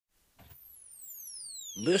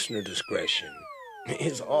Listener discretion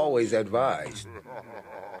is always advised.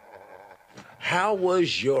 How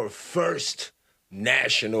was your first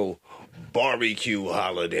national barbecue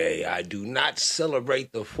holiday? I do not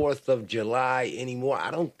celebrate the 4th of July anymore.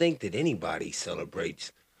 I don't think that anybody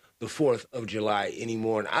celebrates the 4th of July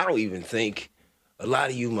anymore. And I don't even think a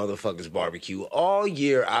lot of you motherfuckers barbecue. All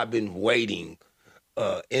year I've been waiting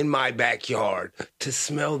in my backyard to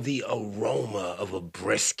smell the aroma of a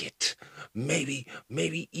brisket. Maybe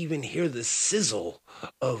even hear the sizzle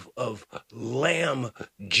of lamb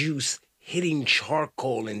juice hitting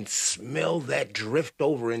charcoal and smell that drift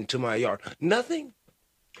over into my yard. Nothing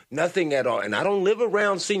at all. And I don't live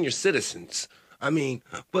around senior citizens. I mean,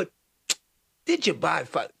 but did you buy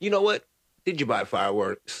you know what? Did you buy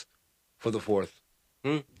fireworks for the 4th?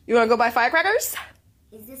 You want to go buy firecrackers?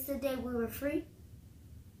 Is this the day we were free?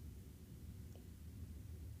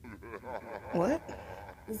 What?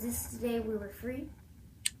 Is this the day we were free?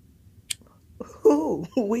 Ooh,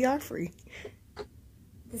 we are free.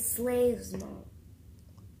 The slaves, Mom.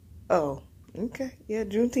 Oh, okay. Yeah,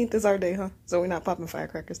 Juneteenth is our day, huh? So we're not popping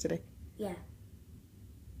firecrackers today. Yeah.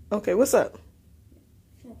 Okay, what's up?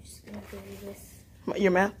 I'm just gonna give you this.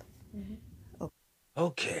 Your math? Mm-hmm. Oh.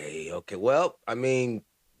 Okay. Well, I mean,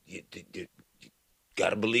 you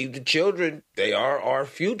gotta believe the children. They are our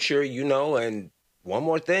future, you know, and one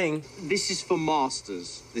more thing. This is for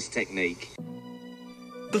masters, this technique.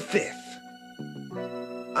 The 5th.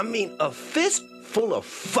 I mean, a fist full of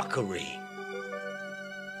fuckery.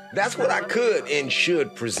 That's what I could and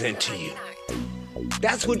should present to you.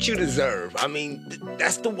 That's what you deserve. I mean,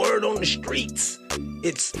 that's the word on the streets.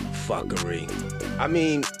 It's fuckery. I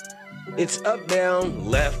mean, it's up, down,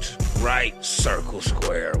 left, right, circle,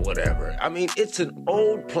 square, whatever. I mean, it's an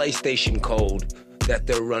old PlayStation code that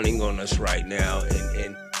they're running on us right now.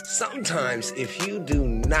 And sometimes if you do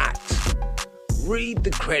not read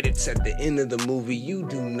the credits at the end of the movie, you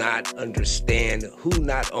do not understand who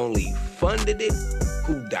not only funded it,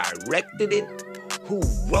 who directed it, who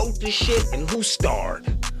wrote the shit, and who starred.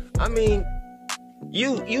 I mean,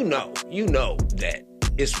 you know that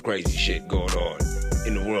it's crazy shit going on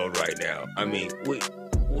in the world right now. I mean,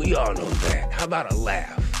 we all know that. How about a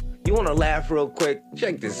laugh? You want to laugh real quick?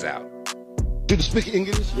 Check this out. Do you speak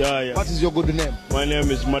English? Yeah. What is your good name? My name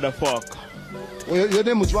is Motherfucker. Well, your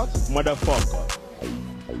name is what? Motherfucker.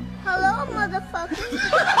 Hello, motherfucker.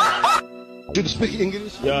 Do you speak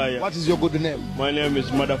English? Yeah. What is your good name? My name is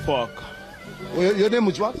Motherfucker. Well, your name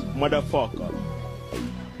is what? Motherfucker.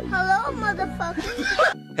 Hello,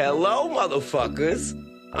 motherfucker. Hello, motherfuckers.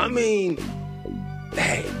 I mean,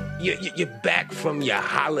 hey, you're back from your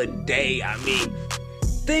holiday. I mean,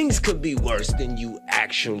 things could be worse than you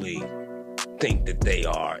actually think that they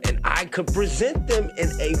are. And I could present them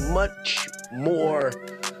in a much more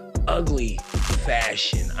ugly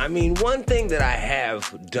fashion. I mean, one thing that I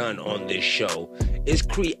have done on this show is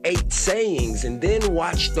create sayings and then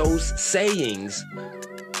watch those sayings,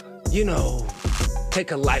 you know,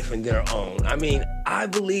 take a life in their own. I mean, I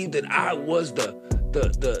believe that I was the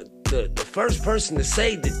first person to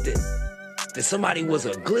say that somebody was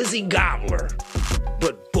a glizzy gobbler.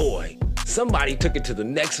 But boy, somebody took it to the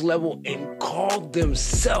next level and called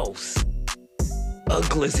themselves a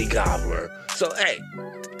glizzy gobbler. So, hey,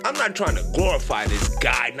 I'm not trying to glorify this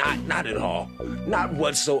guy, not at all, not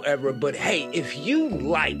whatsoever. But hey, if you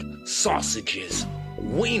like sausages,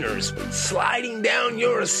 wieners sliding down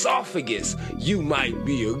your esophagus, you might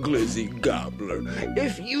be a glizzy gobbler.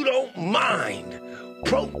 If you don't mind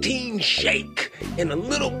protein shake and a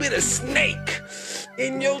little bit of snake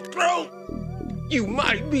in your throat, you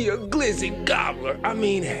might be a glizzy gobbler. I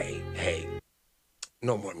mean, hey,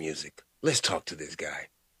 no more music. Let's talk to this guy.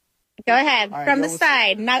 Go ahead. Right, from the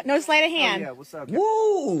side. No sleight of hand. Oh, yeah, what's up?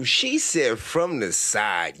 Woo! She said from the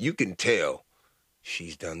side. You can tell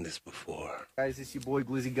she's done this before. Guys, it's your boy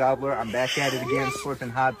Glizzy Gobbler. I'm back at it again,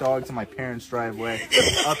 slurping hot dogs in my parents' driveway.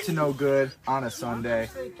 Up to no good on a Sunday.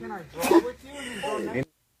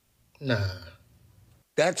 Nah.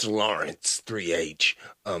 That's Lawrence 3H.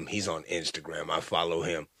 He's on Instagram. I follow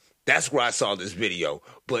him. That's where I saw this video.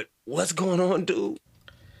 But what's going on, dude?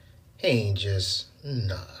 He ain't just,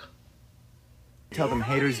 nah. Tell them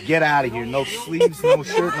haters, get out of here. No sleeves, no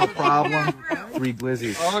shirt, no problem. 3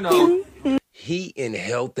 glizzies. Oh, no. He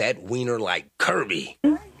inhaled that wiener like Kirby.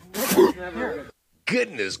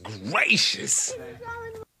 Goodness gracious.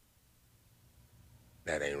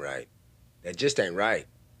 That ain't right. That just ain't right.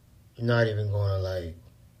 You're not even gonna, like,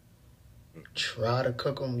 try to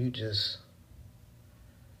cook them. You just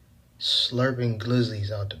slurping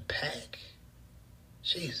glizzies out the pack.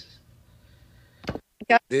 Jesus.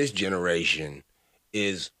 This generation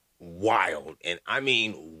is wild. And I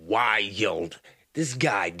mean wild. This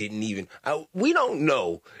guy didn't even... we don't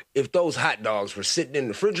know if those hot dogs were sitting in the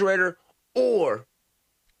refrigerator or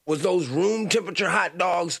was those room temperature hot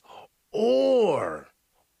dogs or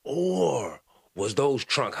was those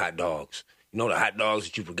trunk hot dogs. You know, the hot dogs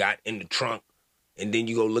that you forgot in the trunk and then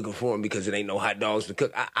you go looking for them because it ain't no hot dogs to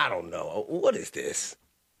cook. I don't know. What is this?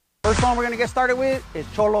 First one we're gonna get started with is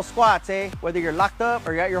Cholo Squats, eh? Whether you're locked up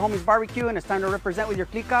or you're at your homie's barbecue and it's time to represent with your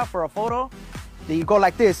clica for a photo, then you go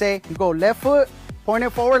like this, eh? You go left foot, point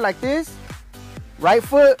it forward like this, right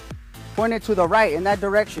foot, point it to the right in that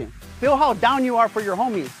direction. Feel how down you are for your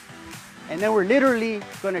homies. And then we're literally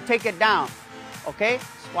gonna take it down, okay?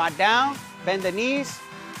 Squat down, bend the knees,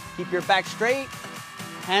 keep your back straight,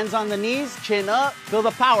 hands on the knees, chin up, feel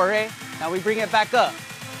the power, eh? Now we bring it back up,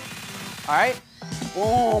 all right?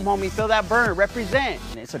 Boom, homie, feel that burn, represent.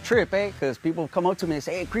 And it's a trip, eh? Because people come up to me and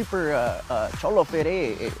say, hey, Creeper, Cholo Fit,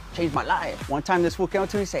 eh? It changed my life. One time this fool came up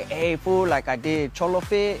to me and said, hey, fool, like I did Cholo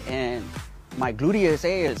Fit and my gluteus,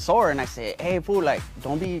 eh, is sore. And I said, hey, fool, like,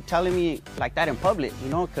 don't be telling me like that in public, you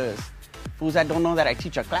know? Because fools that don't know that I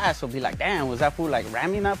teach a class will be like, damn, was that fool like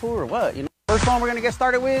ramming that fool or what, you know? First one we're gonna get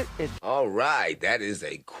started with is... All right, that is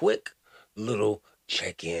a quick little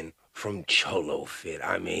check-in from Cholo Fit.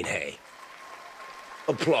 I mean, hey.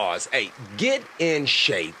 Applause. Hey, get in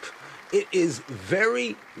shape. It is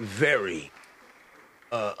very, very,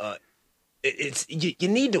 you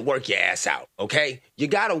need to work your ass out, okay? You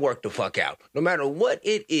gotta work the fuck out. No matter what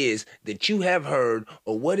it is that you have heard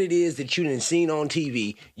or what it is that you done seen on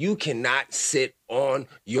TV, you cannot sit on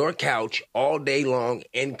your couch all day long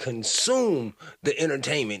and consume the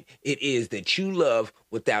entertainment it is that you love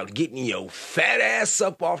without getting your fat ass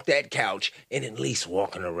up off that couch and at least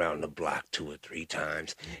walking around the block 2 or 3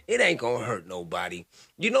 times. It ain't gonna hurt nobody.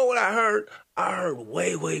 You know what I heard? I heard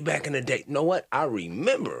way back in the day. You know what? I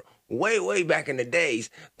remember way back in the days,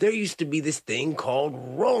 there used to be this thing called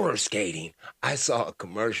roller skating. I saw a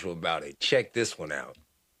commercial about it. Check this one out.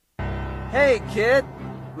 Hey, kid.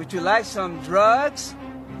 Would you like some drugs?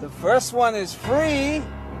 The first one is free.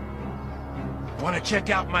 Want to check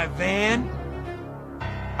out my van?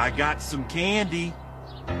 I got some candy.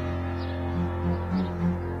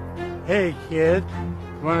 Hey, kid.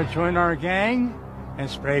 Want to join our gang and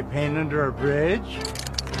spray paint under a bridge?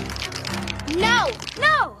 No!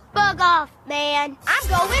 Bug off, man. I'm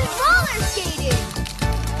going roller skating.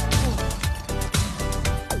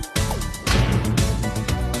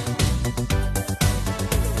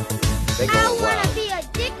 I want to be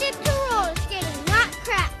addicted to roller skating, not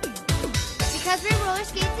crack. Because we roller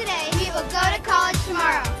skate today, we will go to college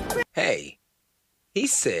tomorrow. Hey, he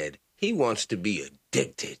said he wants to be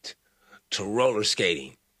addicted to roller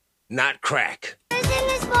skating, not crack. There's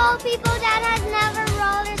invisible people that has never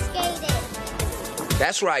roller skated.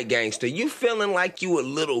 That's right, gangster. You feeling like you a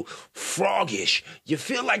little froggish. You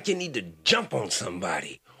feel like you need to jump on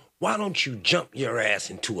somebody. Why don't you jump your ass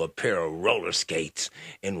into a pair of roller skates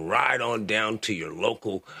and ride on down to your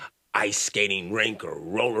local ice skating rink or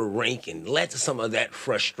roller rink and let some of that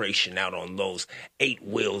frustration out on those 8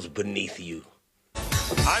 wheels beneath you.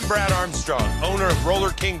 I'm Brad Armstrong, owner of Roller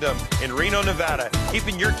Kingdom in Reno, Nevada,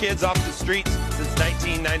 keeping your kids off the streets since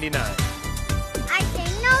 1999. I say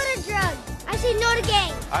no to drugs. I say no to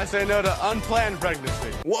gangs. I say no to unplanned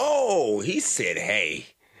pregnancy. Whoa, he said, hey,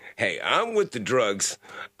 I'm with the drugs,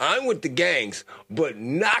 I'm with the gangs, but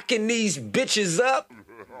knocking these bitches up,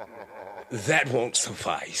 that won't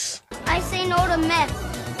suffice. I say no to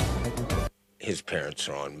meth. His parents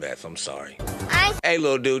are on meth, I'm sorry. Hey,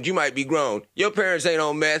 little dude, you might be grown. Your parents ain't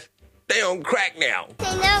on meth, they on crack now.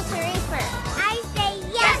 Say no to reefer. I say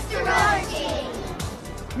yes to roller skating.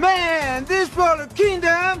 Man, this Roller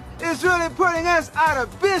Kingdom is really putting us out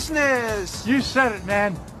of business. You said it,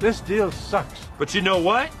 man. This deal sucks. But you know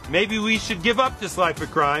what? Maybe we should give up this life of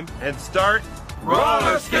crime and start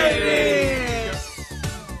roller skating.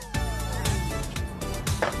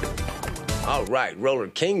 All right, Roller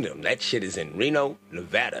Kingdom. That shit is in Reno,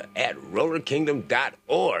 Nevada at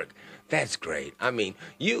rollerkingdom.org. That's great. I mean,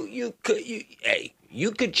 you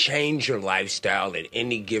could change your lifestyle at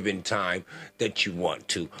any given time that you want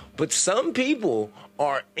to. But some people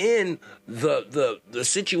are in the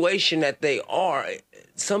situation that they are.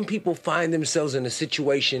 Some people find themselves in a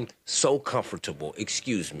situation so comfortable.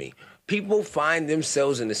 Excuse me. People find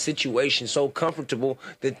themselves in a situation so comfortable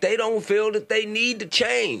that they don't feel that they need to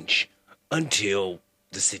change until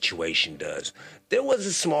the situation does. There was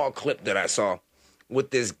a small clip that I saw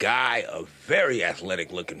with this guy, a very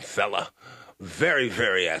athletic looking fella. Very,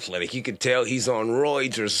 very athletic. You could tell he's on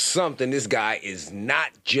roids or something. This guy is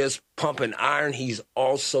not just pumping iron, he's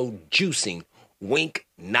also juicing. Wink,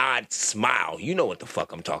 nod, smile. You know what the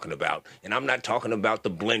fuck I'm talking about. And I'm not talking about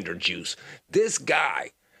the blender juice. This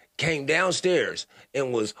guy came downstairs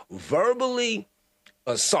and was verbally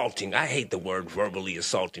assaulting. I hate the word verbally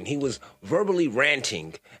assaulting. He was verbally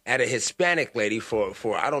ranting at a Hispanic lady for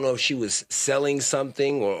I don't know if she was selling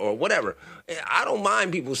something or whatever. I don't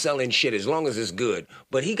mind people selling shit as long as it's good.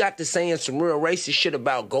 But he got to saying some real racist shit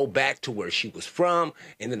about go back to where she was from.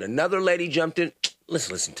 And then another lady jumped in.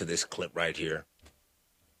 Let's listen to this clip right here.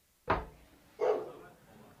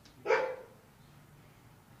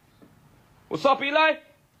 What's up, Eli?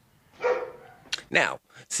 Now,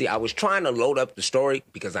 see, I was trying to load up the story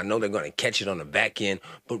because I know they're going to catch it on the back end.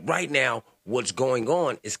 But right now, what's going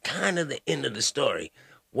on is kind of the end of the story.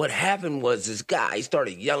 What happened was this guy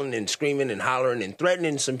started yelling and screaming and hollering and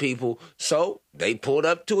threatening some people. So they pulled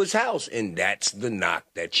up to his house, and that's the knock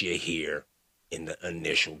that you hear in the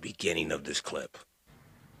initial beginning of this clip.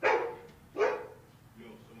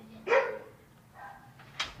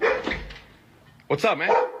 What's up, man?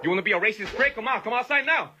 You want to be a racist prick? Come on, come outside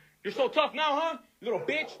now. You're so tough now, huh? You little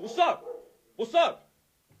bitch. What's up? What's up?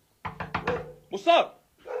 What's up?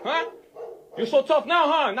 Huh? You're so tough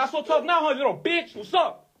now, huh? Not so tough now, huh, little bitch? What's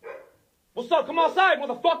up? What's up? Come outside,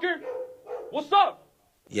 motherfucker. What's up?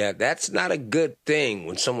 Yeah, that's not a good thing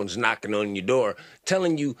when someone's knocking on your door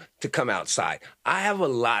telling you to come outside. I have a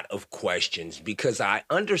lot of questions because I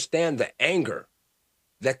understand the anger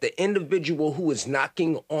that the individual who is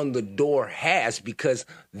knocking on the door has because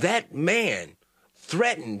that man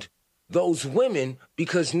threatened those women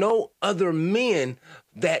because no other men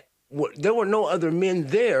there were no other men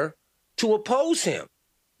there to oppose him.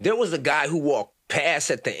 There was a guy who walked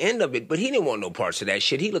past at the end of it, but he didn't want no parts of that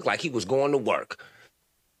shit. He looked like he was going to work.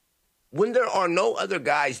 When there are no other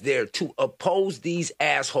guys there to oppose these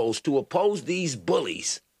assholes, to oppose these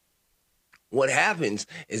bullies, what happens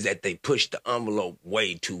is that they push the envelope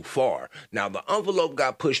way too far. Now, the envelope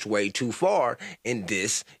got pushed way too far, and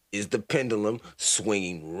this is the pendulum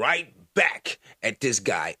swinging right back at this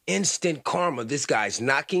guy. Instant karma. This guy's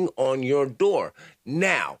knocking on your door.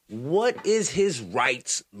 Now, what is his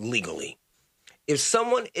rights legally? If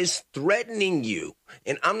someone is threatening you,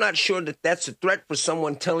 and I'm not sure that that's a threat for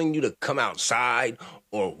someone telling you to come outside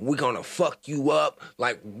or we're going to fuck you up,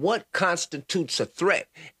 like what constitutes a threat?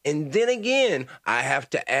 And then again, I have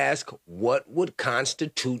to ask, what would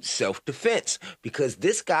constitute self-defense? Because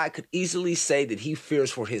this guy could easily say that he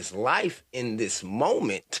fears for his life in this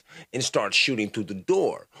moment and start shooting through the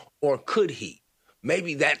door. Or could he?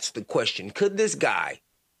 Maybe that's the question. Could this guy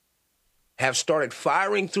have started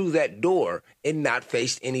firing through that door and not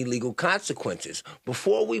faced any legal consequences?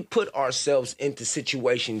 Before we put ourselves into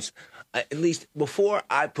situations, at least before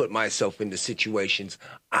I put myself into situations,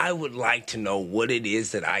 I would like to know what it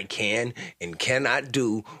is that I can and cannot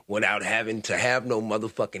do without having to have no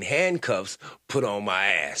motherfucking handcuffs put on my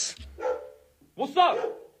ass. What's up?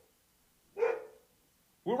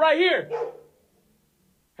 We're right here.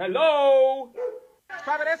 Hello?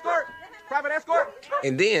 Private escort? Private escort?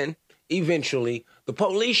 And then eventually, the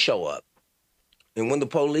police show up. And when the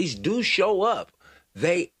police do show up,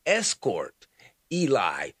 they escort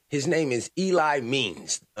Eli. His name is Eli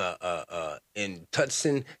Means in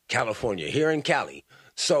Tucson, California, here in Cali.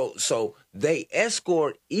 So they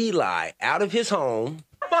escort Eli out of his home.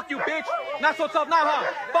 Fuck you, bitch. Not so tough now,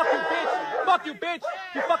 huh? Fuck you, bitch. Fuck you, bitch.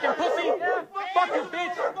 You fucking pussy. Fuck you,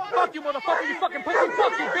 bitch. Fuck you, motherfucker. You fucking pussy.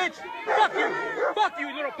 Fuck you, bitch. Fuck you. Fuck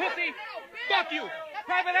you, little pussy. Fuck you.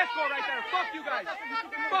 Private escort right there. Fuck you guys.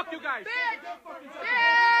 Fuck you guys.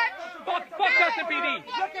 Fuck Tustin PD.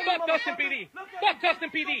 Fuck Tustin PD. Fuck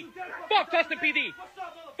Tustin PD. Fuck Tustin PD.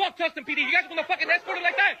 Fuck Tustin PD. You guys want to fucking escort him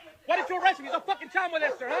like that? Why did you arrest him? He's a fucking child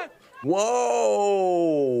molester, huh?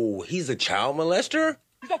 Whoa. He's a child molester?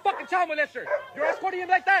 He's a fucking child molester. You're escorting him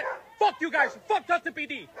like that? Fuck you guys. Fuck Tustin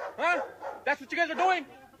PD. Huh? That's what you guys are doing?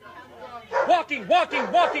 Walking.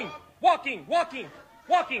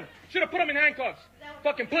 Should have put him in handcuffs.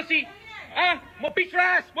 Fucking pussy. I'm gonna beat your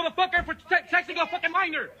ass, motherfucker, for texting a fucking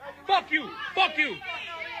minor. Fuck you. Fuck you.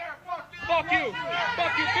 Fuck you.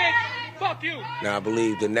 Fuck you, bitch. Fuck you. Now, I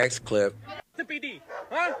believe the next clip. PD.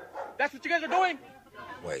 Huh? That's what you guys are doing?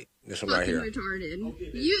 Wait, this one right here. Retarded.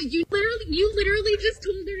 You literally just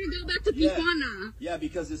told her to go back to Tijuana. Yeah,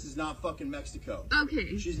 because this is not fucking Mexico.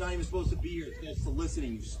 Okay. She's not even supposed to be here. It's called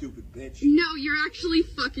soliciting, you stupid bitch. No, you're actually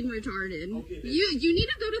fucking retarded. Okay, you need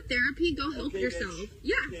to go to therapy. Go help yourself. Bitch.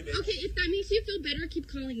 Yeah. Okay, If that makes you feel better, keep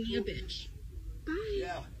calling me a bitch. Bye.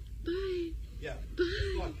 Yeah. Bye. Yeah.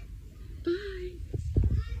 Bye. Fuck. Bye.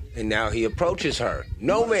 And now he approaches her.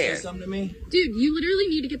 No man. Say something to me? Dude, you literally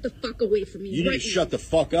need to get the fuck away from me. You need to shut the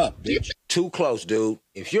fuck up, bitch. Too close, dude.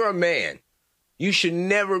 If you're a man, You should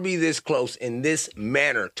never be this close in this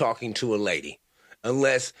manner talking to a lady.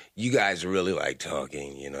 Unless you guys really like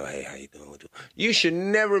talking, you know, hey, how you doing? You should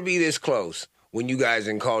never be this close when you guys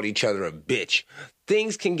and called each other a bitch.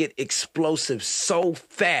 Things can get explosive so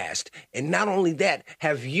fast. And not only that,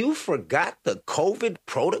 have you forgot the COVID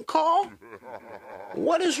protocol?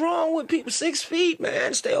 What is wrong with people 6 feet,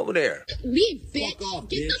 man? Stay over there. Leave, bitch. Fuck off,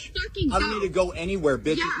 Get bitch. the fucking I don't need to go anywhere,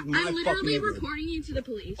 bitch. Yeah, This is my I'm fucking literally neighborhood. reporting you to the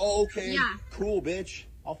police. Oh, okay. Yeah. Cool, bitch.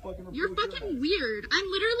 I'll fucking report You're you. fucking weird. I'm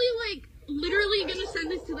literally gonna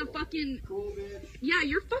send this to the fucking... Cool, bitch. Yeah,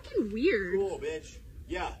 you're fucking weird. Cool, bitch.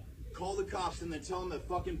 Yeah. Call the cops and then tell them that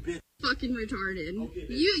fucking bitch. Fucking retarded. Okay,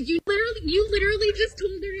 bitch. You literally just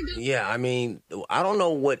told her to go. Yeah, I mean, I don't know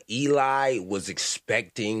what Eli was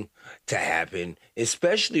expecting to happen,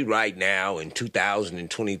 especially right now in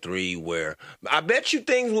 2023, where I bet you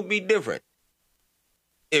things would be different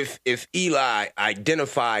if Eli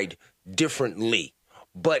identified differently.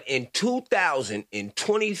 But in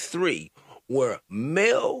 2023, where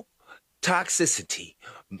male toxicity,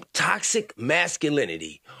 toxic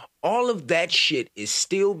masculinity, all of that shit is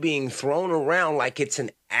still being thrown around like it's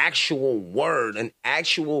an actual word, an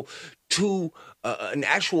actual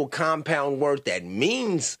compound word that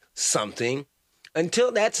means something.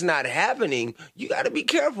 Until that's not happening, you got to be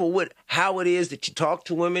careful with how it is that you talk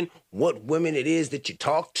to women, what women it is that you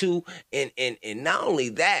talk to, and not only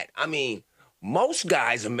that, I mean, most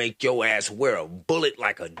guys will make your ass wear a bullet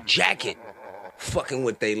like a jacket, fucking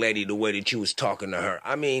with they lady the way that you was talking to her.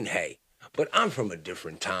 I mean, hey. But I'm from a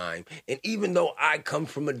different time, and even though I come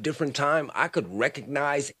from a different time, I could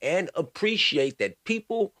recognize and appreciate that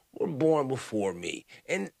people were born before me,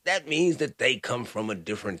 and that means that they come from a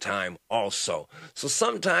different time also. So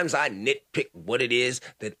sometimes I nitpick what it is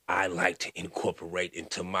that I like to incorporate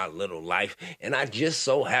into my little life, and I just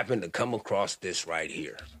so happen to come across this right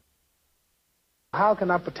here. How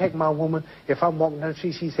can I protect my woman if I'm walking down the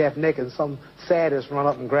street, she's half naked, and some sadist run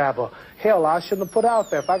up and grab her? Hell, I shouldn't have put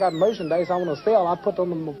out there. If I got merchandise I want to sell, I put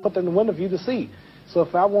them in the window for you to see. So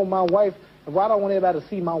if I want my wife, why do I want everybody to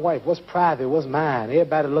see my wife? What's private? What's mine?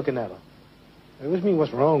 Everybody looking at her. Which means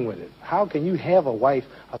what's wrong with it? How can you have a wife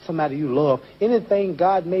or somebody you love? Anything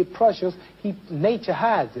God made precious, nature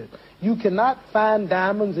hides it. You cannot find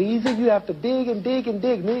diamonds easy. You have to dig and dig and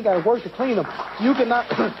dig. Then you got to work to clean them. You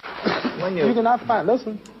cannot, you cannot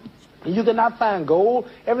find gold.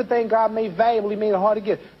 Everything God made valuable, He made it hard to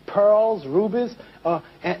get. Pearls, rubies, and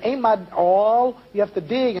ain't my oil. You have to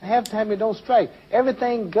dig, and half the time it don't strike.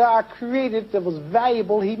 Everything God created that was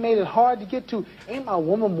valuable, He made it hard to get to. Ain't my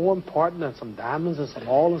woman more important than some diamonds and some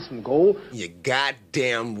oil and some gold? You're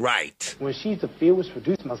goddamn right. When she's the field which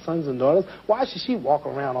produced my sons and daughters, why should she walk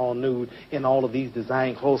around all nude in all of these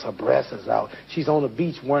design clothes? Her breasts is out. She's on the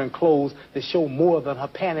beach wearing clothes that show more than her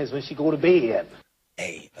panties when she go to bed.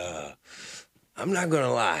 Hey, I'm not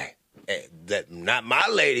gonna lie. Hey, that not my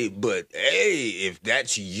lady, but hey, if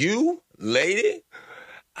that's you, lady,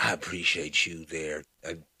 I appreciate you there.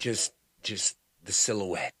 Just the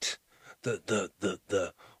silhouette,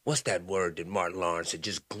 the what's that word that Martin Lawrence said?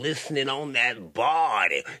 Just glistening on that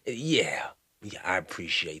body. Yeah, I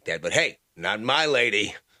appreciate that. But hey, not my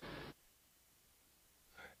lady.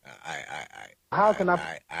 How can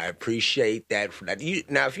I appreciate that for that.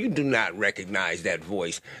 Now, if you do not recognize that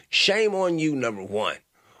voice, shame on you, number one.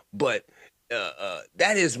 But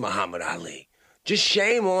that is Muhammad Ali. Just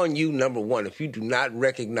shame on you, number one, if you do not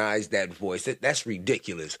recognize that voice. That's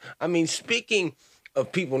ridiculous. I mean, speaking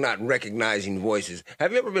of people not recognizing voices,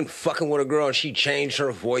 have you ever been fucking with a girl and she changed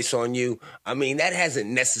her voice on you? I mean, that hasn't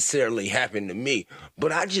necessarily happened to me,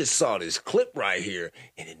 but I just saw this clip right here,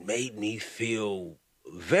 and it made me feel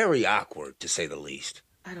very awkward, to say the least.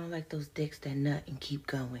 I don't like those dicks that nut and keep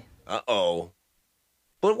going. Uh-oh.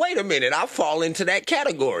 But wait a minute, I fall into that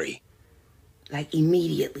category. Like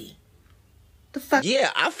immediately. The fuck?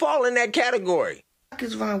 Yeah, I fall in that category. What the fuck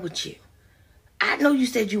is wrong with you? I know you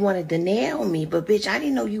said you wanted to nail me, but bitch, I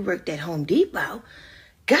didn't know you worked at Home Depot.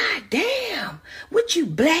 God damn. What you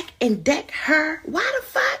black and deck her? Why the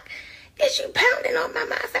fuck is you pounding on my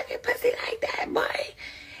motherfucking pussy like that, boy?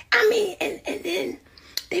 I mean, and then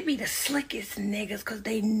they be the slickest niggas because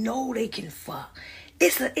they know they can fuck.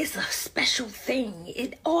 It's a special thing.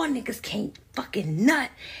 All niggas can't fucking nut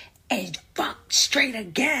and fuck straight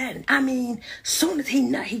again. I mean, soon as he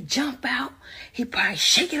nut, he jump out. He probably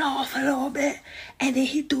shake it off a little bit. And then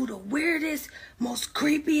he do the weirdest, most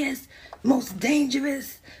creepiest, most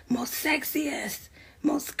dangerous, most sexiest,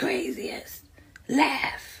 most craziest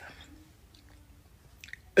laugh.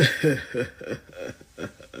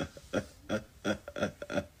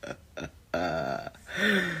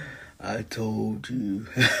 I told you.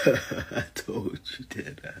 I told you,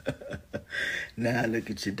 did I? Now look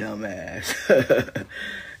at your dumb ass.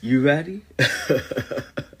 You ready?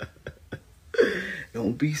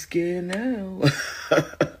 Don't be scared now.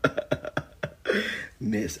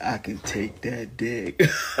 Miss, I can take that dick.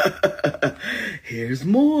 Here's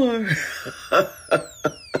more.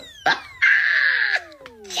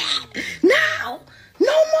 Now,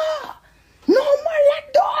 no more. No more,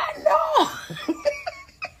 let door, no.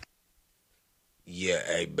 Yeah,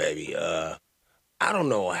 hey, baby, I don't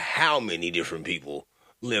know how many different people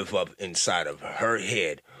live up inside of her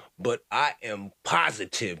head, but I am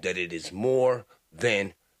positive that it is more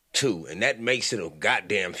than 2, and that makes it a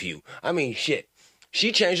goddamn few. I mean, shit.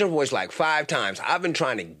 She changed her voice like 5 times. I've been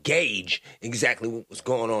trying to gauge exactly what was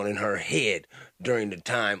going on in her head during the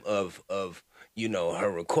time of you know,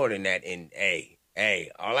 her recording that. And hey,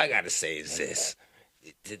 all I gotta say is this.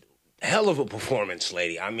 Hell of a performance,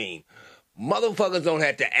 lady. I mean, motherfuckers don't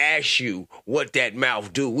have to ask you what that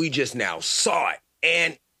mouth do. We just now saw it.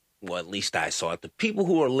 And, well, at least I saw it. The people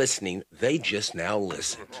who are listening, they just now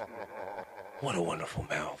listened. What a wonderful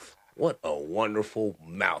mouth. What a wonderful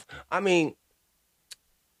mouth. I mean,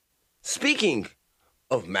 speaking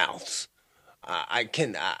of mouths, I've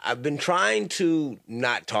been trying to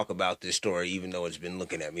not talk about this story, even though it's been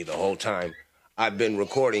looking at me the whole time. I've been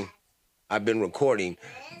recording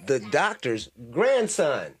the doctor's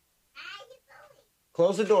grandson.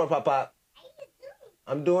 Close the door, Papa.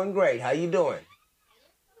 I'm doing great. How you doing?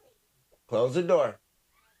 Close the door.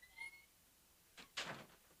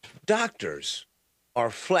 Doctors are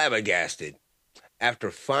flabbergasted after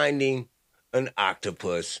finding an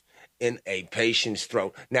octopus in a patient's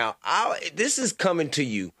throat. Now, this is coming to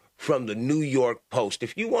you from the New York Post.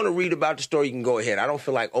 If you want to read about the story, you can go ahead. I don't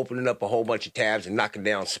feel like opening up a whole bunch of tabs and knocking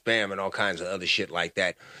down spam and all kinds of other shit like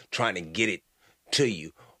that, trying to get it to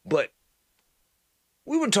you. But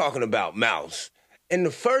we were talking about mouths, and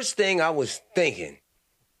the first thing I was thinking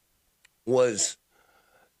was,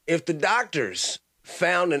 if the doctors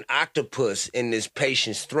found an octopus in this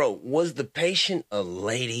patient's throat, was the patient a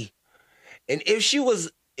lady? And if she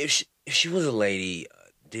was a lady,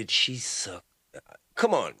 did she suck?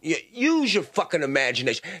 Come on, use your fucking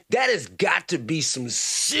imagination. That has got to be some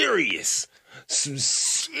serious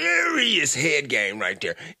head game right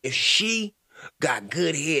there. If she got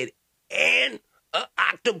good head and an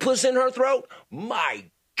octopus in her throat, my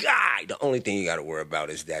God, the only thing you got to worry about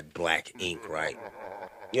is that black ink, right?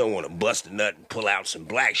 You don't want to bust a nut and pull out some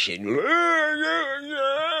black shit.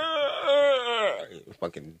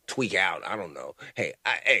 Fucking tweak out. I don't know. Hey,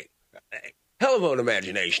 hell of an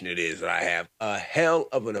imagination it is that I have. A hell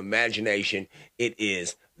of an imagination it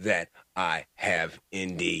is that I have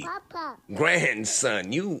indeed. Papa.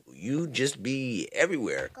 Grandson, you just be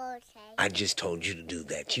everywhere. I just told you to do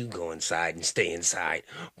that. You go inside and stay inside.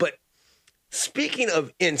 But speaking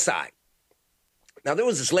of inside, now there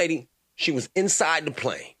was this lady, she was inside the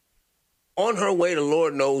plane, on her way to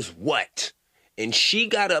Lord knows what. And she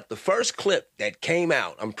got up, the first clip that came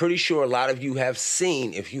out, I'm pretty sure a lot of you have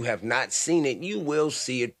seen. If you have not seen it, you will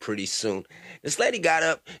see it pretty soon. This lady got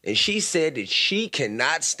up and she said that she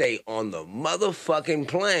cannot stay on the motherfucking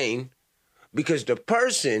plane because the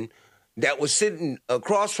person that was sitting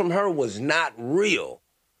across from her was not real.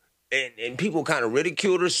 And people kind of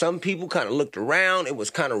ridiculed her. Some people kind of looked around. It was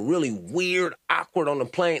kind of really weird, awkward on the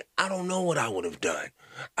plane. I don't know what I would have done.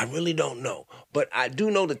 I really don't know. But I do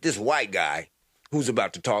know that this white guy who's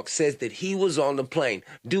about to talk says that he was on the plane.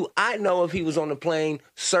 Do I know if he was on the plane?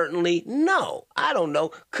 Certainly no. I don't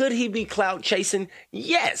know. Could he be clout chasing?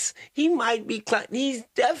 Yes, he might be he's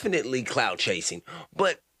definitely clout chasing.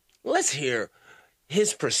 But let's hear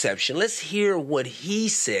his perception. Let's hear what he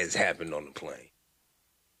says happened on the plane.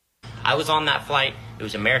 I was on that flight. It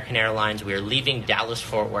was American Airlines. We were leaving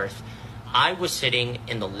Dallas-Fort Worth. I was sitting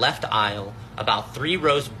in the left aisle, about 3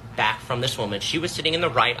 rows back from this woman. She was sitting in the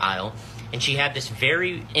right aisle, and she had this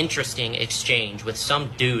very interesting exchange with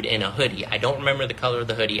some dude in a hoodie. I don't remember the color of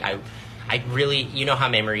the hoodie. I really, you know how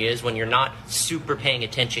memory is. When you're not super paying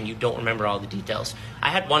attention, you don't remember all the details. I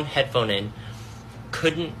had one headphone in,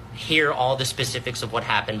 couldn't hear all the specifics of what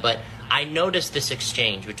happened, but I noticed this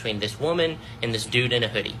exchange between this woman and this dude in a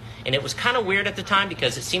hoodie. And it was kind of weird at the time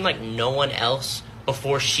because it seemed like no one else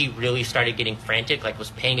before she really started getting frantic, like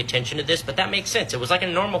was paying attention to this, but that makes sense. It was like a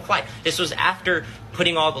normal flight. This was after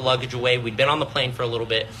putting all the luggage away. We'd been on the plane for a little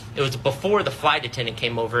bit. It was before the flight attendant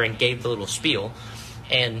came over and gave the little spiel.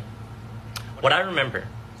 And what I remember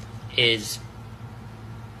is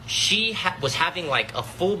she was having like a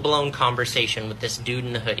full-blown conversation with this dude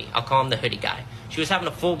in the hoodie. I'll call him the hoodie guy. She was having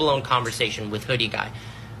a full-blown conversation with hoodie guy.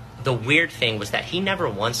 the weird thing was that he never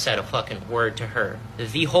once said a fucking word to her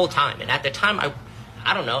the whole time. And at the time,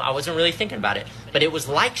 I don't know, I wasn't really thinking about it. But it's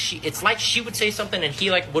like she would say something and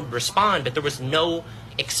he like would respond, but there was no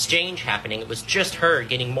exchange happening. It was just her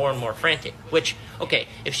getting more and more frantic. Which, okay,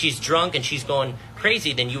 if she's drunk and she's going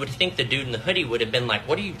crazy, then you would think the dude in the hoodie would have been like,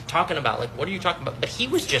 what are you talking about? Like, what are you talking about? But he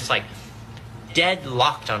was just like dead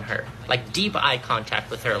locked on her, like deep eye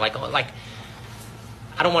contact with her, like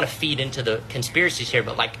I don't want to feed into the conspiracies here,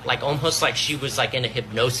 but like almost like she was like in a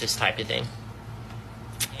hypnosis type of thing.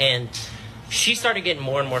 And she started getting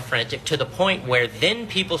more and more frantic to the point where then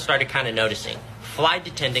people started kind of noticing. Flight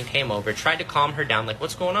attendant came over, tried to calm her down, like,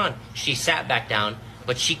 what's going on? She sat back down,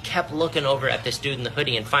 but she kept looking over at this dude in the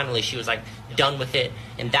hoodie, and finally she was like done with it.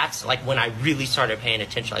 And that's like when I really started paying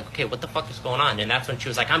attention, like, okay, what the fuck is going on? And that's when she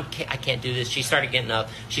was like, I can't do this. She started getting up,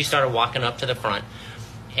 she started walking up to the front.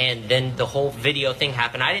 And then the whole video thing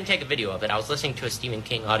happened. I didn't take a video of it. I was listening to a Stephen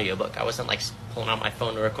King audiobook. I wasn't like pulling out my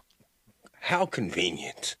phone to record. How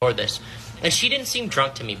convenient. Or this. And she didn't seem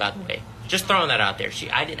drunk to me, by the way. Just throwing that out there.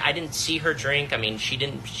 I didn't see her drink. I mean, she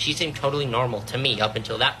seemed totally normal to me up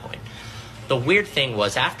until that point. The weird thing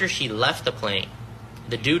was after she left the plane,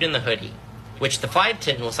 the dude in the hoodie, which the flight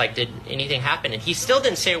attendant was like, did anything happen? And he still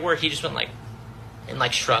didn't say a word. He just went like, and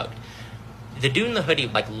like shrugged. The dude in the hoodie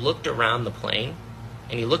like looked around the plane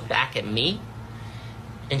and he looked back at me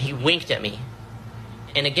and he winked at me.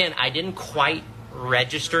 And again, I didn't quite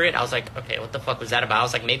register it. I was like, okay, what the fuck was that about? I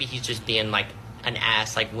was like, maybe he's just being like an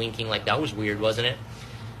ass, like winking, like that was weird, wasn't it?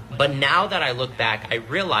 But now that I look back, I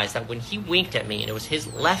realized that when he winked at me and it was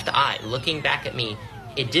his left eye looking back at me,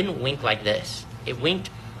 it didn't wink like this. It winked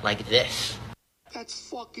like this. That's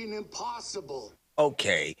fucking impossible.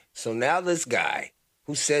 Okay, so now this guy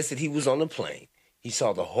who says that he was on the plane, he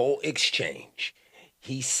saw the whole exchange.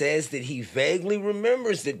 He says that he vaguely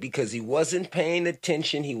remembers it because he wasn't paying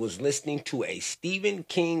attention. He was listening to a Stephen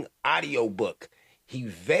King audiobook. He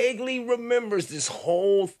vaguely remembers this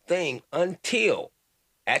whole thing until,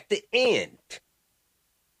 at the end,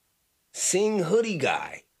 seeing hoodie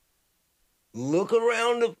guy look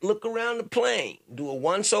around the plane, do a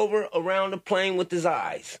once-over around the plane with his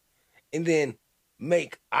eyes, and then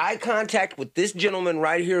make eye contact with this gentleman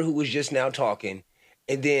right here who was just now talking,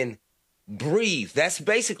 and then breathe. That's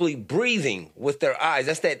basically breathing with their eyes.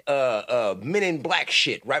 That's that Men in Black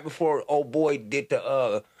shit. Right before old boy did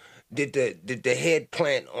the head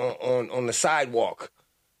plant on the sidewalk.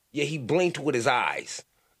 Yeah, he blinked with his eyes.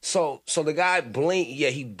 So the guy blinked. Yeah,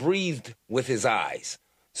 he breathed with his eyes.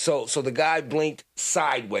 So the guy blinked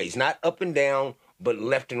sideways, not up and down, but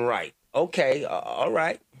left and right. Okay, all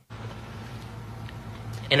right.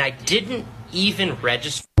 And I didn't even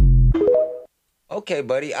register. Okay,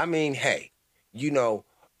 buddy. I mean, hey, you know,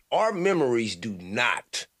 our memories do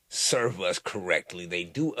not serve us correctly. They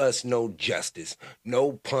do us no justice.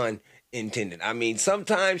 No pun intended. I mean,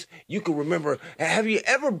 sometimes you can remember, have you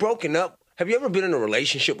ever broken up? Have you ever been in a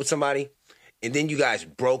relationship with somebody and then you guys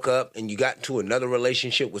broke up and you got into another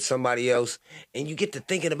relationship with somebody else and you get to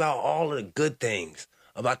thinking about all of the good things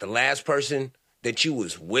about the last person that you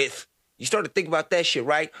was with? You start to think about that shit,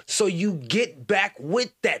 right? So you get back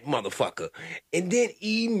with that motherfucker. And then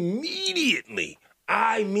immediately,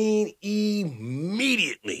 I mean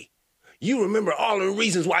immediately, you remember all the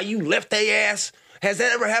reasons why you left their ass. Has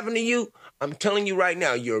that ever happened to you? I'm telling you right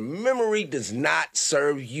now, your memory does not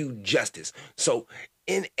serve you justice. So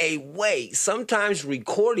in a way, sometimes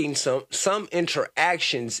recording some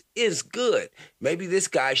interactions is good. Maybe this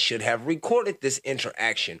guy should have recorded this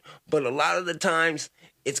interaction. But a lot of the times,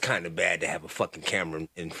 it's kind of bad to have a fucking camera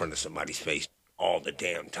in front of somebody's face all the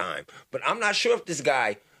damn time. But I'm not sure if this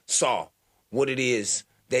guy saw what it is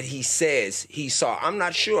that he says he saw. I'm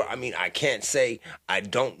not sure. I mean, I can't say I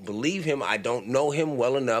don't believe him. I don't know him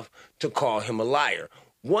well enough to call him a liar.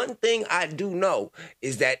 One thing I do know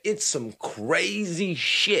is that it's some crazy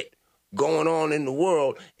shit going on in the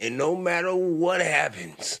world, and no matter what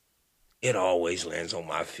happens, it always lands on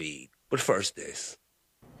my feed. But first this.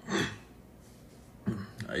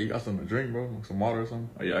 Hey, you got something to drink, bro? Some water or something?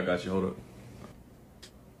 Oh, yeah, I got you. Hold up.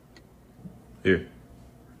 Here.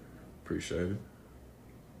 Appreciate it.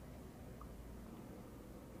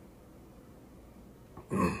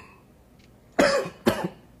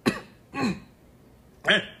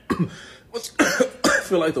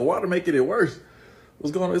 I feel like the water making it worse.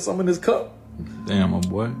 What's going on? There's something in this cup. Damn, my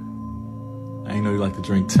boy. I ain't know you like to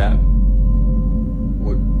drink tap.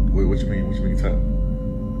 What you mean? What you mean tap?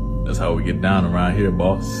 That's how we get down around here,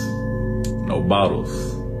 boss. No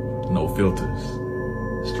bottles, no filters.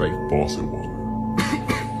 Straight faucet water.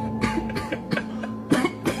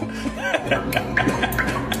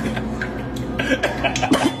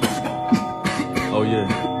 Oh yeah,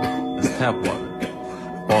 that's tap water.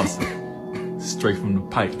 Faucet. Straight from the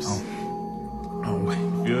pipes. Oh wait.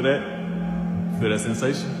 Feel that? Feel that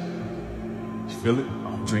sensation? You feel it?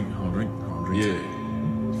 I'm drinking. Yeah.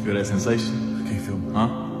 You feel that sensation? I can't feel it. Huh?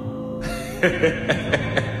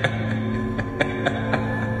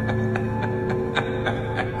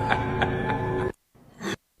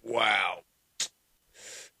 Wow.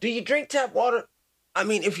 Do you drink tap water? I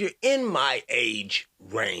mean, if you're in my age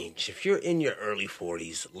range, if you're in your early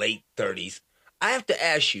 40s, late 30s, I have to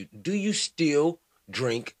ask you, do you still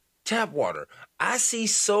drink tap water? I see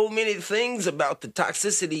so many things about the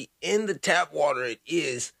toxicity in the tap water it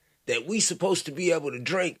is that we supposed to be able to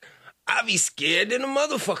drink. I be scared than a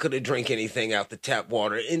motherfucker to drink anything out the tap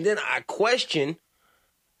water. And then I question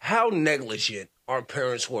how negligent our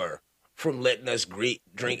parents were from letting us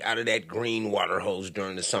drink out of that green water hose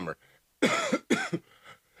during the summer.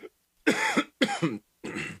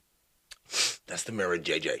 That's the mirror,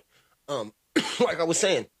 JJ. Like I was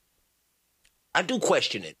saying, I do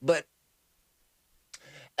question it, but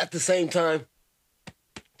at the same time,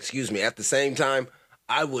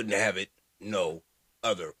 I wouldn't have it no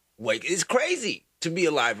other way. It's crazy to be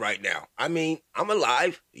alive right now. I mean, I'm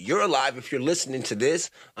alive. You're alive if you're listening to this.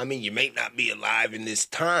 I mean, you may not be alive in this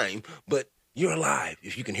time, but you're alive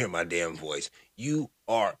if you can hear my damn voice. You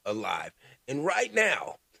are alive. And right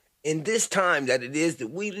now, in this time that it is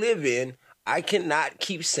that we live in, I cannot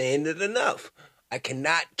keep saying it enough. I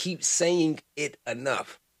cannot keep saying it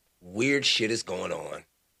enough. Weird shit is going on.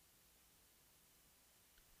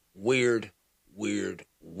 Weird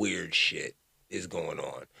shit is going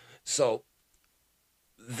on. So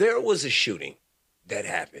there was a shooting that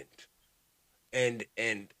happened. And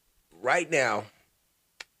right now,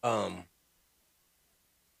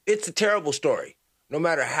 it's a terrible story, no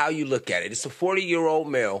matter how you look at it. It's a 40-year-old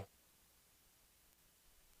male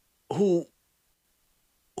who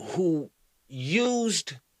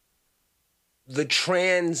used the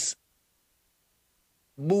trans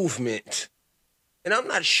movement. And I'm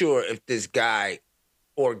not sure if this guy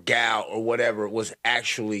or gal or whatever was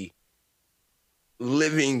actually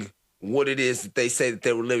living what it is that they say that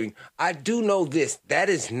they were living. I do know this. That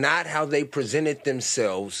is not how they presented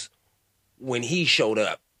themselves when he showed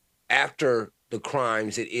up after the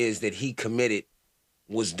crimes it is that he committed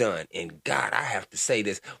was done. And God, I have to say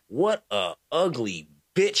this. What a ugly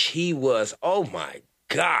bitch he was. Oh my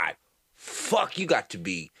God. Fuck, you got to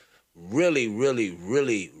be really, really,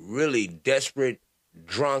 really, really desperate,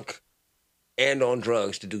 drunk, and on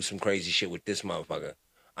drugs to do some crazy shit with this motherfucker.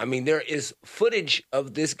 I mean, there is footage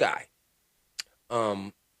of this guy, a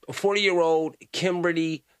 40-year-old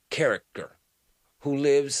Kimberly Carricker, who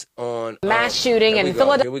lives on... Mass shooting in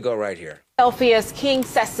Philadelphia. Here we go right here. Philadelphia's King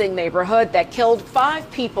Sessing neighborhood that killed 5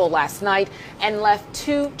 people last night and left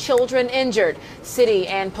 2 children injured. City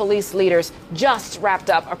and police leaders just wrapped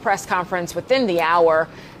up a press conference within the hour.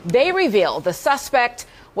 They revealed the suspect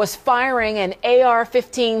was firing an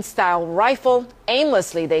AR-15 style rifle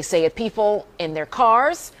aimlessly, they say, at people in their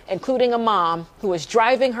cars, including a mom who was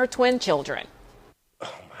driving her twin children.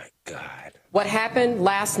 Oh my God. What happened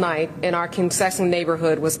last night in our King Sessing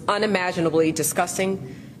neighborhood was unimaginably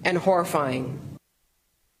disgusting and horrifying.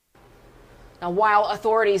 Now, while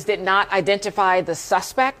authorities did not identify the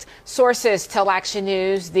suspect, sources tell Action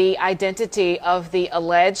News the identity of the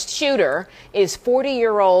alleged shooter is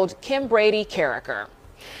 40-year-old Kim Brady Carricker.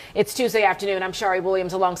 It's Tuesday afternoon. I'm Shari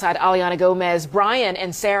Williams alongside Aliana Gomez. Brian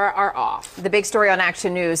and Sarah are off. The big story on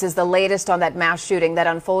Action News is the latest on that mass shooting that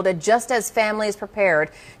unfolded just as families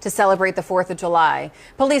prepared to celebrate the 4th of July.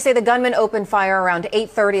 Police say the gunman opened fire around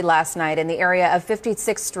 8:30 last night in the area of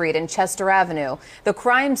 56th Street and Chester Avenue. The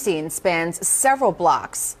crime scene spans several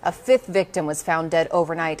blocks. A 5th victim was found dead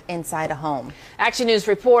overnight inside a home. Action News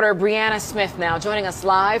reporter Brianna Smith now joining us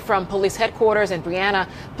live from police headquarters. And Brianna,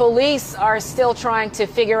 police are still trying to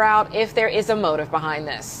figure out if there is a motive behind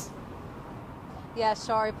this. Yes,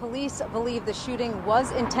 Shari, police believe the shooting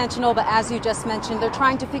was intentional, but as you just mentioned, they're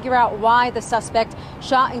trying to figure out why the suspect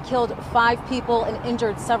shot and killed 5 people and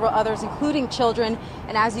injured several others, including children.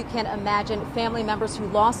 And as you can imagine, family members who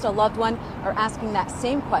lost a loved one are asking that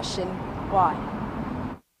same question, why?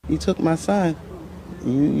 You took my son.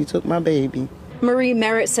 You took my baby. Marie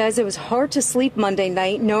Merritt says it was hard to sleep Monday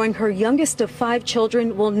night knowing her youngest of 5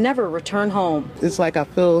 children will never return home. It's like I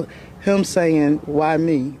feel him saying, why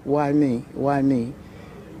me? Why me? Why me?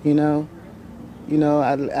 You know,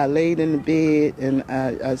 I laid in the bed and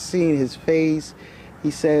I seen his face. He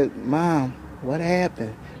said, Mom, what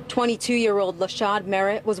happened? 22-year-old Lashad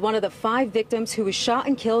Merritt was one of the 5 victims who was shot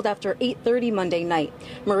and killed after 8:30 Monday night.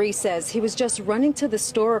 Marie says he was just running to the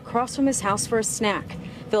store across from his house for a snack.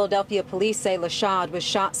 Philadelphia police say Lashad was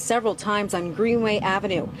shot several times on Greenway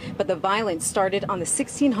Avenue, but the violence started on the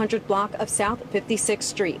 1600 block of South 56th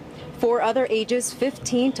Street. 4 other ages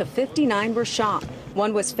 15 to 59 were shot.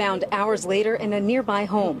 One was found hours later in a nearby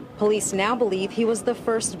home. Police now believe he was the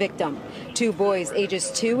first victim. 2 boys ages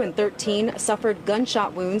 2 and 13 suffered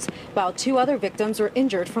gunshot wounds, while 2 other victims were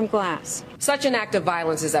injured from glass. Such an act of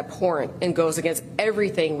violence is abhorrent and goes against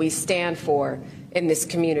everything we stand for in this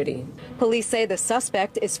community. Police say the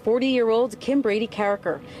suspect is 40-year-old Kim Brady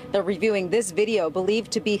Carricker. They're reviewing this video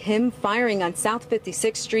believed to be him firing on South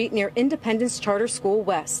 56th Street near Independence Charter School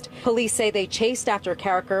West. Police say they chased after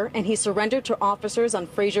Carricker and he surrendered to officers on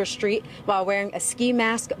Fraser Street while wearing a ski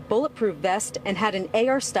mask, bulletproof vest, and had an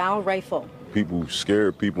AR-style rifle. People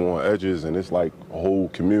scared people on edges, and it's like a whole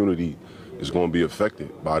community is going to be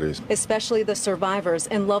affected by this. Especially the survivors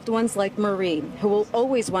and loved ones like Marie, who will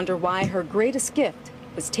always wonder why her greatest gift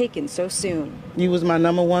was taken so soon. You was my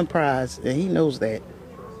 #1 prize, and he knows that.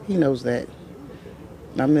 He knows that.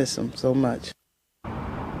 I miss him so much.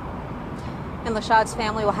 And Lashad's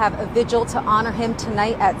family will have a vigil to honor him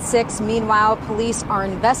tonight at 6. Meanwhile, police are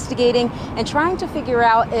investigating and trying to figure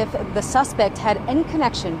out if the suspect had any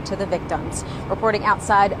connection to the victims. Reporting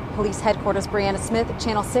outside police headquarters, Brianna Smith,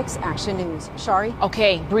 Channel 6 Action News. Shari?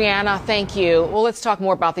 Okay, Brianna, thank you. Well, let's talk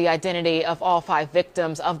more about the identity of all 5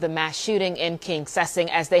 victims of the mass shooting in King Sessing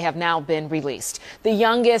as they have now been released. The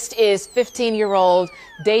youngest is 15-year-old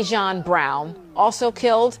Dejan Brown. Also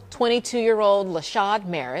killed, 22-year-old Lashad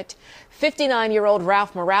Merritt, 59-year-old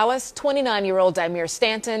Ralph Morales, 29-year-old Daimir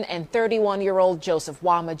Stanton, and 31-year-old Joseph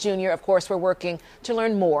Wama Jr. Of course, we're working to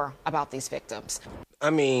learn more about these victims.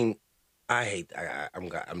 I mean,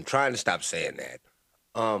 I'm trying to stop saying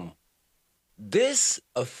that. This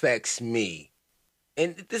affects me,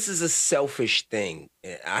 and this is a selfish thing.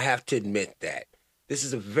 I have to admit that. This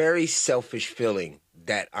is a very selfish feeling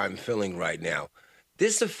that I'm feeling right now.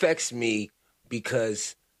 This affects me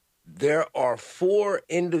because there are 4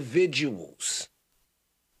 individuals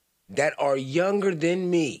that are younger than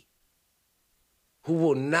me who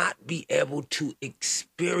will not be able to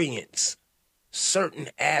experience certain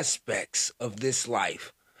aspects of this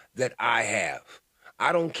life that I have.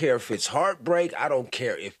 I don't care if it's heartbreak. I don't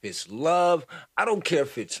care if it's love. I don't care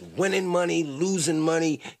if it's winning money, losing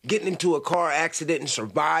money, getting into a car accident and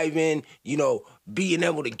surviving, being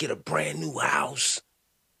able to get a brand new house.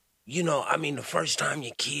 The first time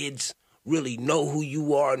your kids really know who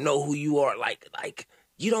you are, like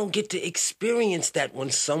you don't get to experience that when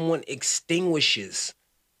someone extinguishes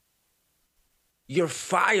your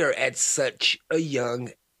fire at such a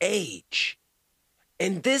young age.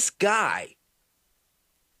 And this guy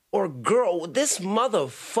or girl, this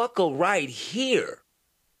motherfucker right here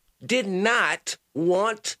did not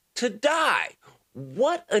want to die.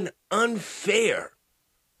 What an unfair.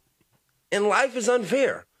 And life is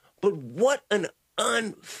unfair. But what an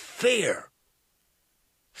unfair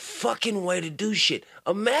fucking way to do shit.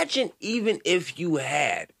 Imagine even if you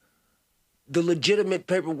had the legitimate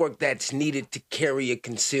paperwork that's needed to carry a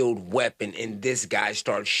concealed weapon and this guy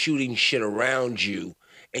starts shooting shit around you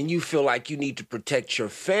and you feel like you need to protect your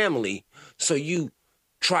family, so you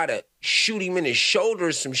try to shoot him in his shoulder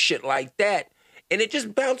or some shit like that, and it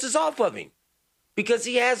just bounces off of him because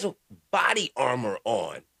he has body armor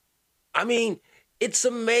on. I mean, it's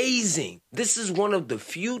amazing. This is one of the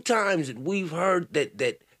few times that we've heard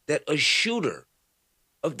that a shooter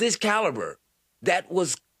of this caliber that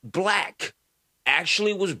was black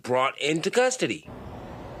actually was brought into custody.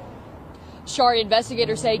 Shari,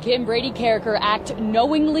 investigators say Kim Brady Carricker acted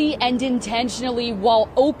knowingly and intentionally while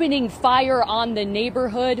opening fire on the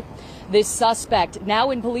neighborhood. This suspect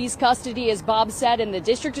now in police custody, as Bob said, and the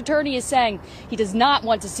district attorney is saying he does not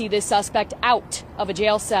want to see this suspect out of a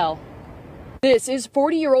jail cell. This is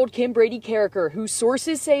 40-year-old Kim Brady Carricker, who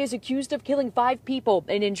sources say is accused of killing 5 people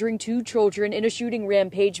and injuring 2 children in a shooting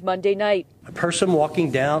rampage Monday night. A person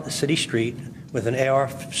walking down a city street with an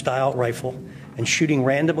AR-style rifle and shooting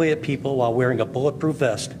randomly at people while wearing a bulletproof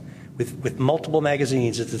vest with multiple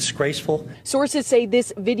magazines is disgraceful. Sources say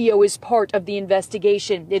this video is part of the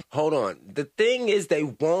investigation. Hold on. The thing is, they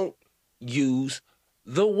won't use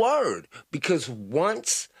the word because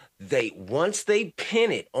once they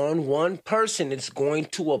pin it on one person, it's going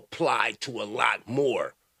to apply to a lot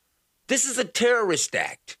more. This is a terrorist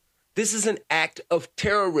act. This is an act of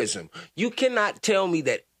terrorism. You cannot tell me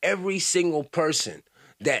that every single person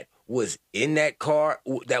that was in that car,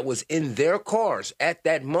 that was in their cars at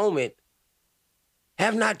that moment,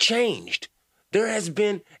 have not changed. There has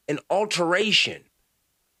been an alteration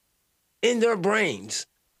in their brains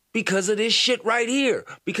because of this shit right here,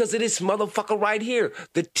 because of this motherfucker right here.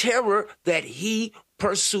 The terror that he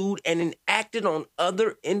pursued and enacted on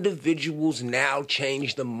other individuals now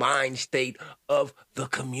change the mind state of the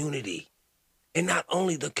community. And not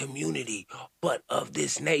only the community, but of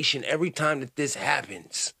this nation. Every time that this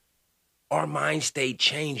happens, our mind state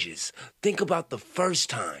changes. Think about the first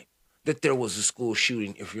time that there was a school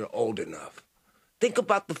shooting if you're old enough. Think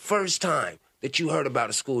about the first time that you heard about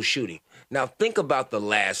a school shooting. Now think about the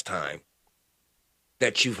last time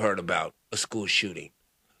that you've heard about a school shooting.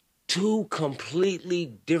 Two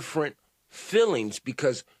completely different feelings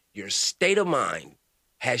because your state of mind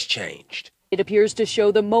has changed. It appears to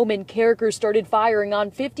show the moment Carriker started firing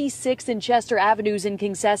on 56th and Chester Avenues in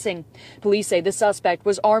Kingsessing. Police say the suspect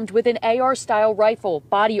was armed with an AR-style rifle,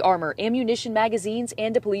 body armor, ammunition magazines,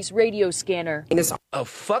 and a police radio scanner. A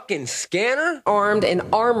fucking scanner? Armed and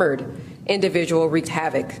armored individual wreaked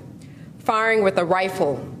havoc, firing with a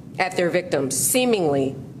rifle at their victims,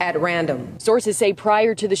 seemingly at random. Sources say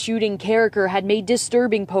prior to the shooting, Carriker had made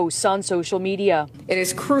disturbing posts on social media. It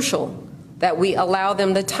is crucial that we allow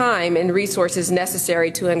them the time and resources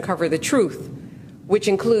necessary to uncover the truth, which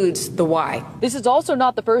includes the why. This is also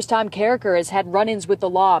not the first time Carriker has had run-ins with the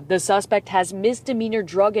law. The suspect has misdemeanor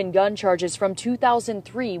drug and gun charges from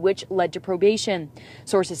 2003, which led to probation.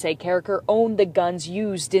 Sources say Carriker owned the guns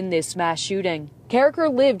used in this mass shooting.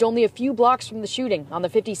 Carriker lived only a few blocks from the shooting on the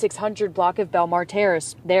 5600 block of Belmar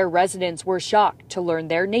Terrace. Their residents were shocked to learn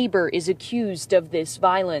their neighbor is accused of this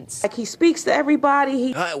violence. Like, he speaks to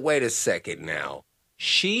everybody. Wait a second now.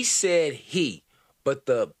 She said he, but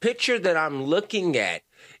the picture that I'm looking at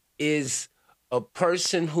is a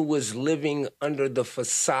person who was living under the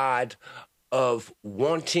facade of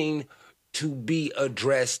wanting to be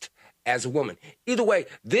addressed as a woman. Either way,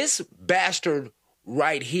 this bastard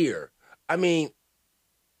right here, I mean,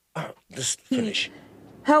 just finish.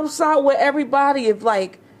 Helps out with everybody.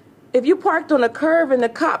 If you parked on a curve and the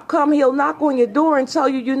cop come, he'll knock on your door and tell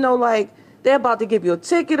you, they're about to give you a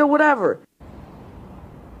ticket or whatever.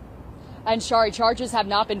 And Shari, charges have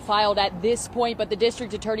not been filed at this point, but the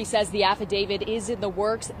district attorney says the affidavit is in the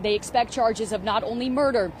works. They expect charges of not only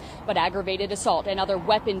murder, but aggravated assault and other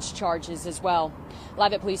weapons charges as well.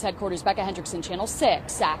 Live at police headquarters, Becca Hendrickson, Channel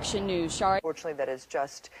 6, Action News. Shari. Unfortunately, that is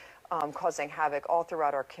just causing havoc all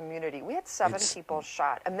throughout our community. We had seven people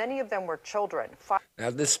shot, and many of them were children.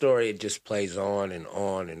 Now, this story, it just plays on and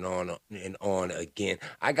on and on and on again.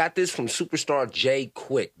 I got this from Superstar J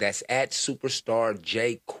Quick. That's at Superstar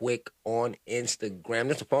J Quick on Instagram.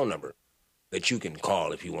 That's a phone number that you can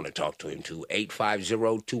call if you want to talk to him, to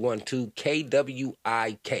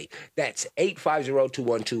 850-212-KWIK. That's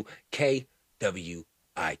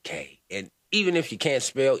 850-212-KWIK. And even if you can't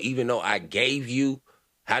spell, even though I gave you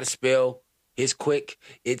how to spell his quick,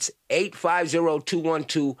 it's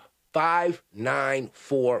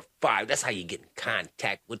 850-212-5945. That's how you get in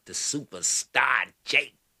contact with the Superstar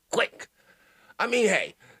J Quick. I mean,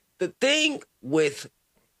 hey, the thing with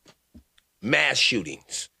mass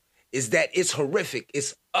shootings is that it's horrific,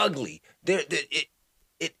 it's ugly. It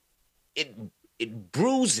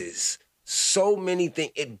bruises so many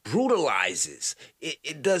things. It brutalizes.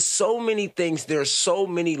 It does so many things. There are so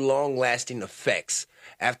many long-lasting effects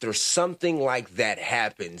after something like that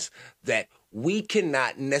happens that we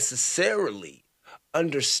cannot necessarily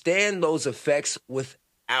understand those effects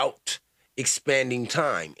without expanding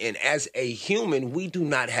time. And as a human, we do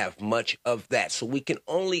not have much of that. So we can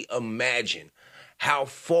only imagine how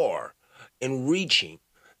far in reaching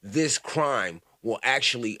this crime will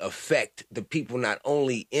actually affect the people not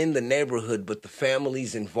only in the neighborhood, but the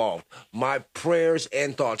families involved. My prayers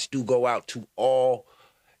and thoughts do go out to all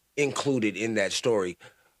included in that story.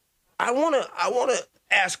 I wanna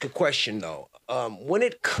ask a question though. When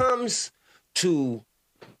it comes to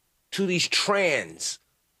these trans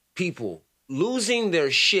people losing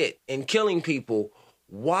their shit and killing people,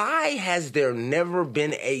 why has there never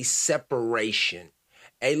been a separation?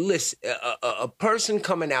 A person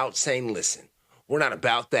coming out saying, listen, we're not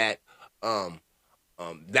about that.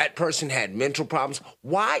 That person had mental problems.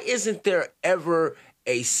 Why isn't there ever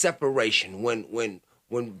a separation? When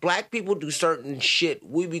black people do certain shit,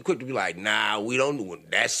 we be quick to be like, nah, we don't do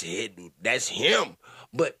it. That's it. That's him.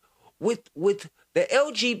 But with the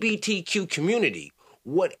LGBTQ community,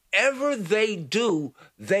 whatever they do,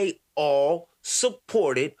 they all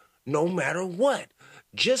support it no matter what.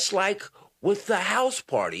 Just like with the house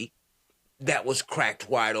party that was cracked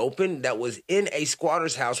wide open, that was in a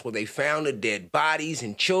squatter's house where they found the dead bodies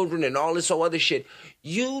and children and all this other shit.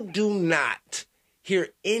 You do not hear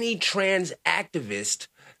any trans activist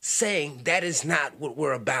saying that is not what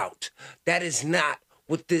we're about. That is not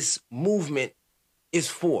what this movement is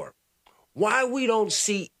for. Why we don't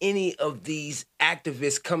see any of these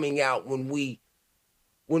activists coming out when we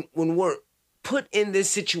when we're put in this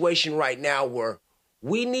situation right now where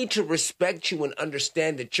we need to respect you and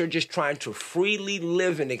understand that you're just trying to freely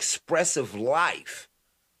live an expressive life,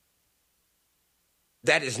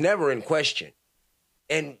 that is never in question.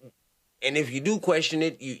 And if you do question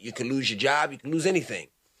it, you can lose your job, you can lose anything.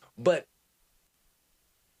 But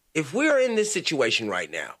if we're in this situation right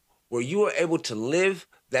now where you are able to live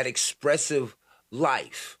that expressive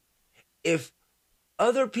life, if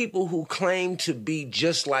other people who claim to be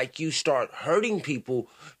just like you start hurting people,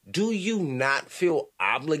 do you not feel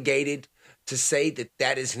obligated to say that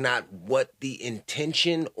that is not what the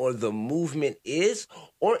intention or the movement is?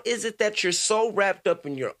 Or is it that you're so wrapped up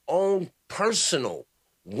in your own personal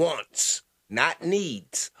wants, not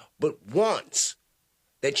needs, but wants,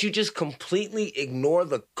 that you just completely ignore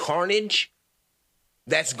the carnage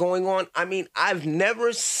that's going on? I mean, I've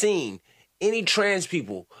never seen any trans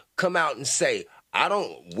people come out and say,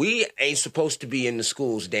 we ain't supposed to be in the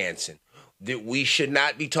schools dancing, that we should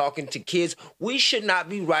not be talking to kids. We should not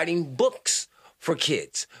be writing books for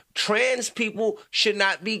kids. Trans people should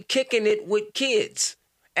not be kicking it with kids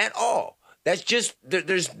at all. That's just,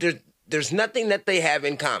 there's nothing that they have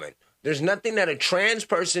in common. There's nothing that a trans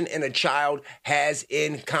person and a child has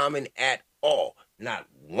in common at all. Not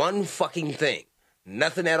one fucking thing.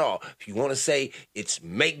 Nothing at all. If you want to say it's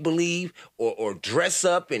make-believe or dress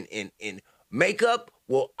up in makeup,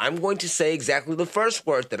 well, I'm going to say exactly the first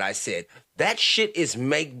word that I said. That shit is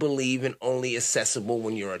make-believe and only accessible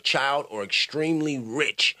when you're a child or extremely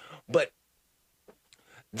rich. But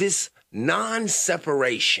this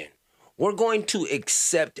non-separation, we're going to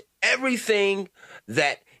accept everything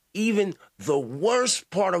that even the worst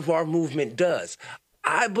part of our movement does,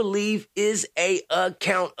 I believe is a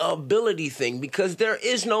accountability thing, because there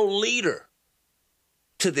is no leader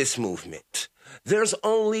to this movement. There's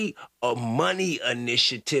only a money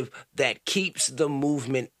initiative that keeps the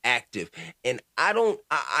movement active. And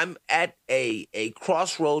I'm at a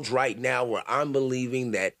crossroads right now where I'm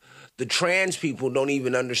believing that the trans people don't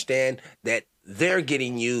even understand that they're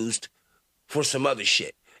getting used for some other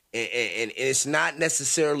shit. And it's not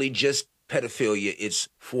necessarily just pedophilia, it's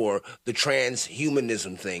for the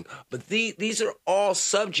transhumanism thing. But these are all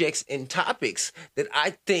subjects and topics that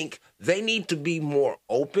I think they need to be more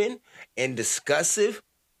open and discussive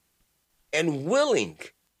and willing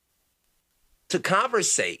to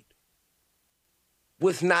conversate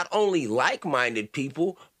with not only like-minded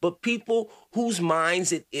people, but people whose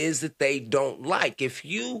minds it is that they don't like. If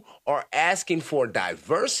you are asking for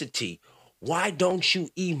diversity, why don't you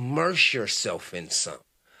immerse yourself in some?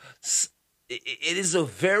 It is a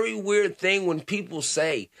very weird thing when people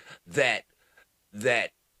say that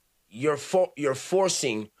you're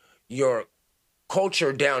forcing your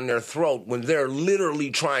culture down their throat when they're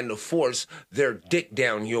literally trying to force their dick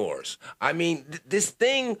down yours. I mean, this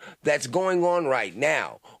thing that's going on right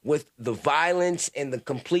now with the violence and the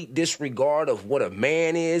complete disregard of what a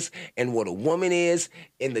man is and what a woman is,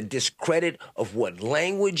 and the discredit of what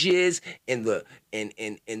language is, and the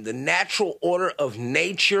natural order of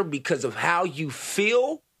nature because of how you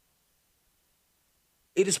feel,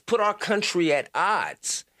 it has put our country at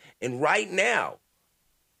odds. And right now,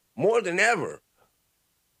 more than ever,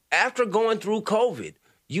 after going through COVID,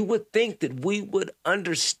 you would think that we would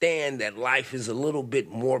understand that life is a little bit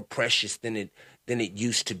more precious than it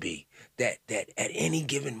used to be. That at any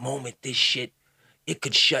given moment, this shit, it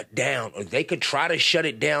could shut down, or they could try to shut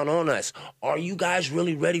it down on us. Are you guys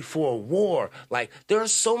really ready for a war? Like, there are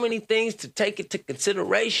so many things to take into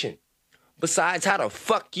consideration besides how the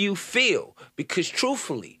fuck you feel. Because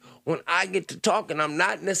truthfully, when I get to talking, I'm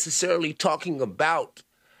not necessarily talking about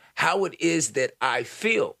how it is that I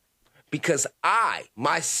feel. Because I,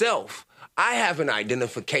 myself, I have an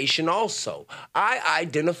identification also. I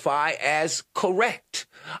identify as correct.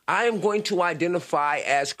 I am going to identify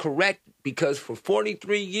as correct because for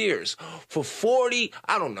 43 years, for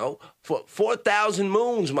 4,000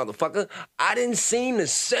 moons, motherfucker, I didn't see the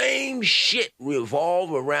same shit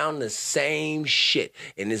revolve around the same shit.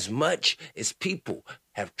 And as much as people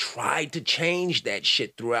have tried to change that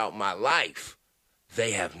shit throughout my life,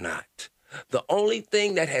 they have not. The only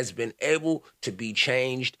thing that has been able to be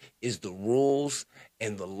changed is the rules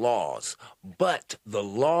and the laws. But the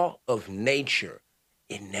law of nature,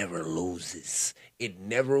 it never loses. It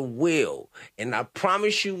never will. And I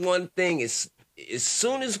promise you one thing, is as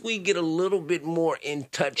soon as we get a little bit more in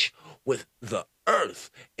touch with the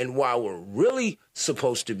earth, and while we're really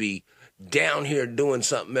supposed to be down here doing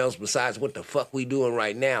something else besides what the fuck we doing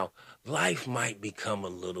right now, life might become a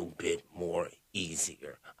little bit more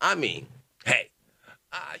easier. I mean, hey,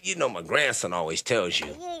 you know my grandson always tells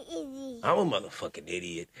you, I'm a motherfucking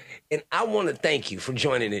idiot. And I want to thank you for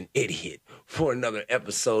joining an idiot for another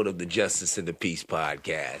episode of the Justice and the Peace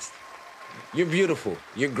podcast. You're beautiful.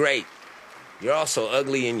 You're great. You're also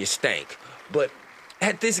ugly and you stank. But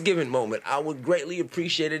at this given moment, I would greatly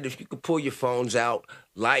appreciate it if you could pull your phones out,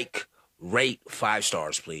 like, rate 5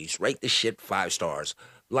 stars, please. Rate the shit 5 stars.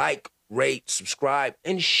 Like, rate, subscribe,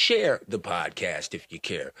 and share the podcast if you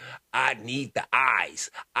care. I need the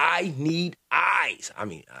eyes. I need eyes. I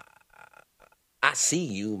mean, I see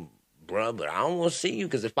you, bruh, but I don't want to see you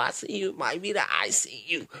because if I see you, it might be that I see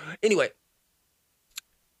you. Anyway,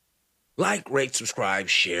 like, rate, subscribe,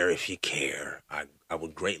 share if you care. I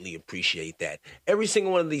would greatly appreciate that. Every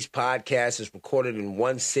single one of these podcasts is recorded in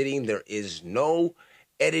one sitting. There is no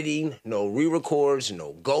editing, no re-records,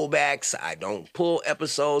 no go-backs. I don't pull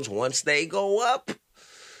episodes once they go up.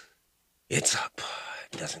 It's up.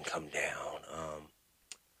 It doesn't come down.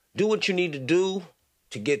 Do what you need to do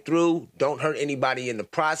to get through. Don't hurt anybody in the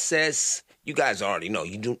process. You guys already know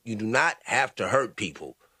you do not have to hurt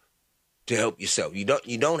people to help yourself. You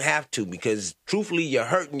don't have to, because truthfully you're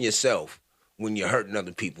hurting yourself when you're hurting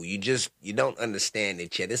other people. You don't understand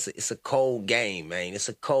it yet. It's a cold game, man. It's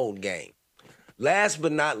a cold game. Last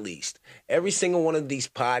but not least, every single one of these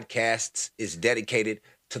podcasts is dedicated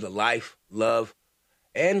to the life, love,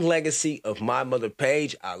 and legacy of my mother,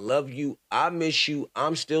 Paige. I love you. I miss you.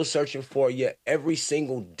 I'm still searching for you every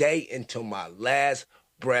single day until my last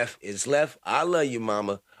breath is left. I love you,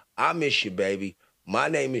 mama. I miss you, baby. My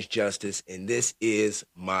name is Justice, and this is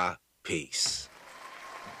my peace.